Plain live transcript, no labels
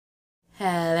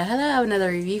have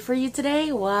another review for you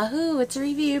today. Wahoo, it's a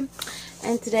review.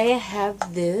 And today I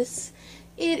have this.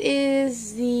 It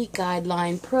is the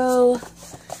GuideLine Pro,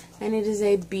 and it is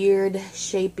a beard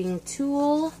shaping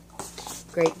tool.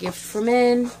 Great gift for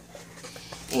men.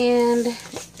 And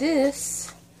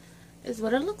this is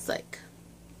what it looks like.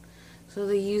 So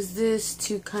they use this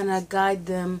to kind of guide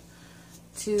them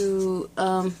to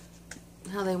how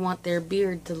they want their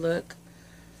beard to look.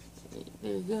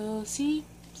 There you go, see?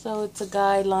 So it's a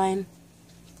guideline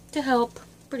to help.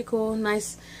 Pretty cool,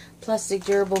 nice plastic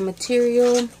durable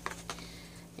material.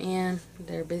 And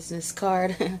their business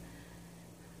card,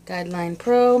 GuideLine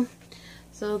Pro.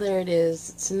 So there it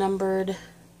is. It's numbered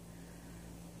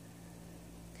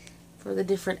for the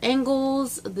different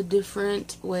angles, the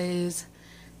different ways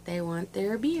they want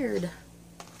their beard.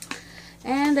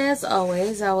 And as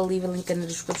always, I will leave a link in the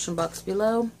description box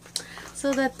below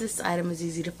so that this item is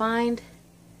easy to find.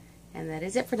 And that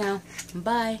is it for now.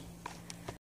 Bye.